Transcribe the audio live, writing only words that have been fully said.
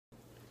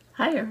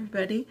Hi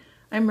everybody,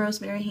 I'm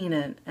Rosemary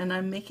Heenan and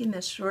I'm making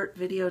this short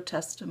video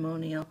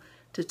testimonial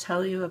to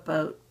tell you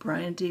about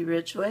Brian D.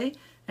 Ridgway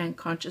and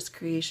conscious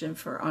creation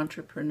for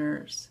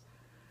entrepreneurs.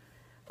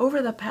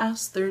 Over the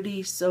past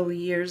 30 so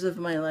years of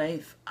my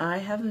life, I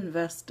have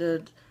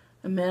invested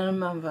a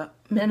minimum of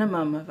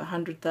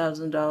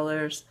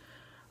 $100,000.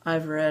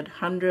 I've read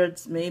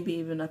hundreds, maybe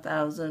even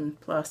 1,000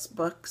 plus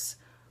books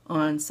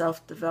on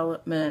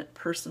self-development,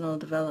 personal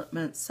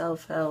development,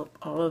 self-help,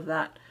 all of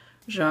that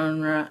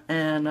genre,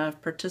 and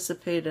I've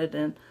participated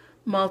in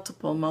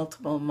multiple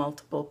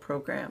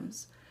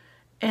programs.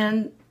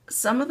 And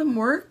some of them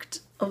worked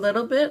a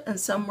little bit and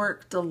some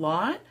worked a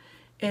lot,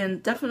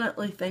 and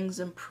definitely things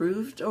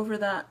improved over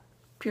that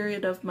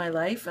period of my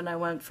life, and I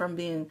went from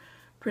being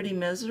pretty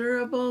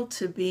miserable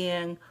to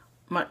being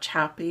much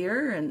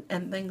happier,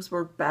 and things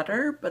were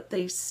better, but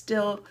they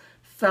still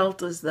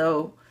felt as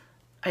though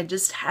I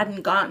just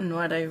hadn't gotten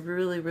what I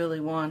really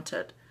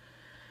wanted.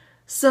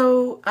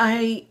 So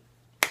I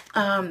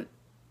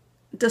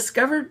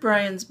discovered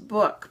Brian's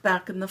book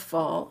back in the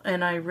fall,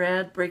 and I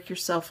read Break Your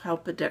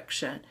Self-Help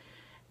Addiction,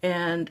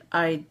 and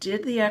I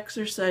did the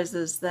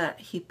exercises that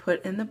he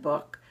put in the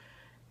book.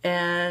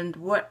 And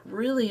what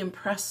really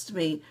impressed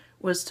me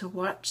was to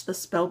watch the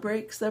spell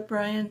breaks that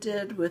Brian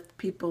did with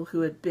people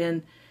who had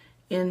been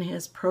in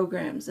his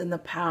programs in the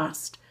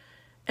past.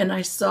 And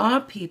I saw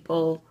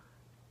people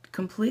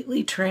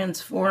completely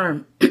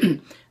transform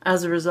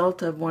as a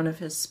result of one of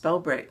his spell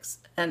breaks.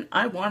 And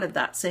I wanted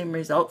that same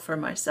result for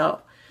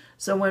myself.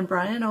 So when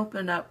Brian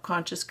opened up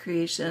Conscious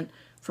Creation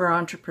for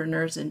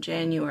Entrepreneurs in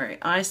January,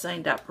 I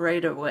signed up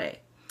right away.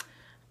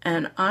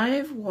 And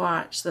I've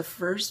watched the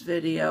first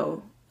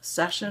video,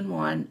 session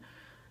 1,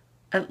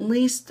 at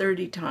least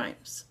 30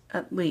 times,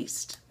 at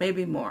least,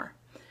 maybe more.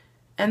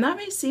 And that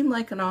may seem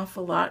like an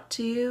awful lot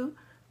to you,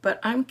 but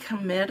I'm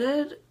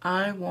committed.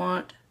 I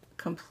want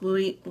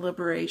complete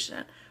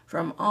liberation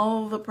from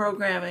all the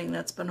programming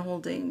that's been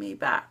holding me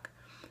back.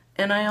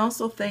 And I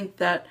also think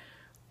that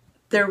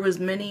there was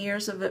many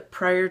years of it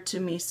prior to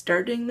me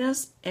starting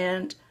this,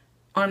 and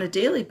on a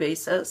daily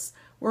basis,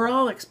 we're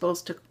all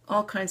exposed to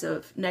all kinds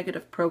of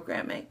negative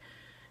programming.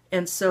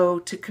 And so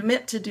to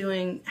commit to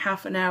doing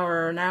half an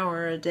hour or an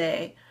hour a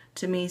day,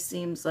 to me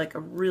seems like a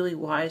really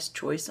wise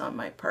choice on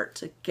my part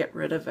to get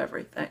rid of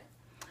everything.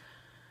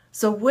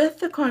 So with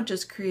the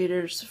Conscious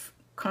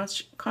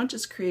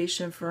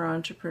Creation for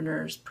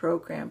Entrepreneurs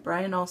program,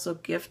 Brian also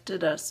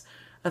gifted us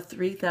a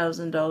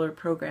 $3,000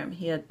 program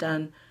he had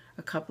done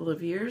a couple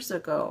of years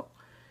ago.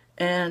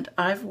 And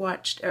I've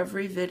watched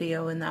every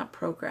video in that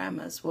program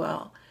as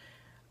well.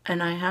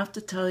 And I have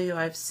to tell you,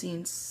 I've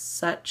seen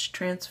such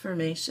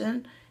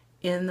transformation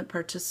in the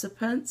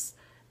participants,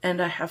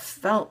 and I have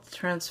felt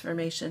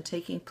transformation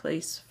taking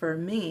place for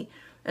me.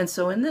 And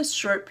so in this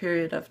short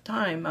period of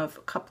time of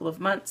a couple of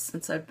months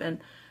since I've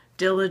been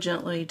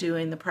diligently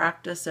doing the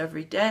practice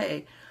every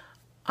day,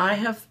 I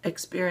have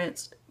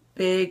experienced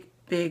big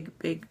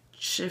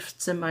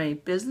shifts in my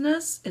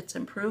business. It's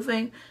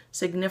improving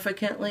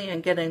significantly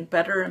and getting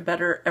better and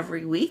better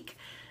every week.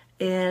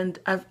 And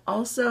I've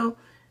also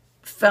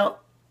felt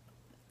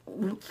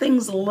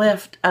things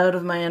lift out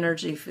of my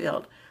energy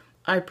field.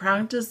 I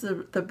practice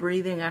the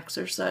breathing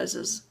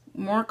exercises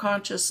more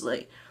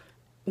consciously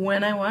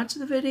when I watch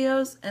the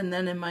videos, and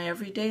then in my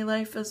everyday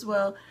life as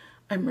well.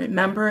 I'm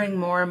remembering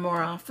more and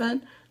more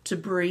often to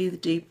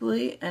breathe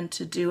deeply and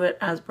to do it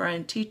as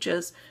Brian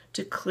teaches,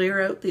 to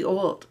clear out the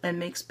old and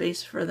make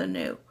space for the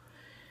new.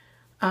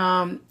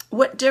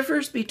 What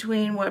differs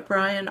between what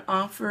Brian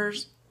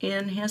offers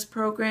in his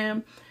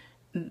program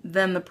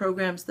than the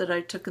programs that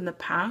I took in the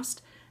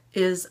past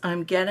is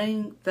I'm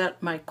getting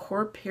that my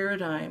core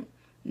paradigm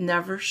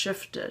never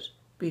shifted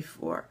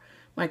before.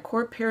 My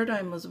core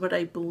paradigm was what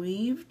I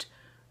believed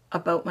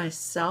about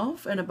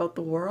myself and about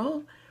the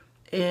world,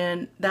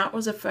 and that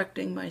was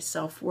affecting my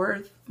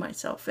self-worth, my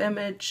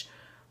self-image,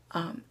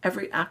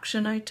 every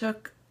action I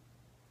took.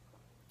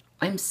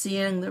 I'm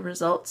seeing the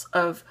results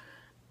of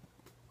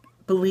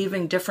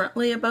believing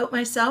differently about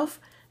myself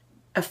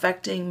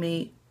affecting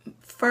me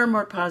far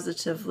more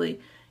positively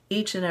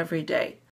each and every day.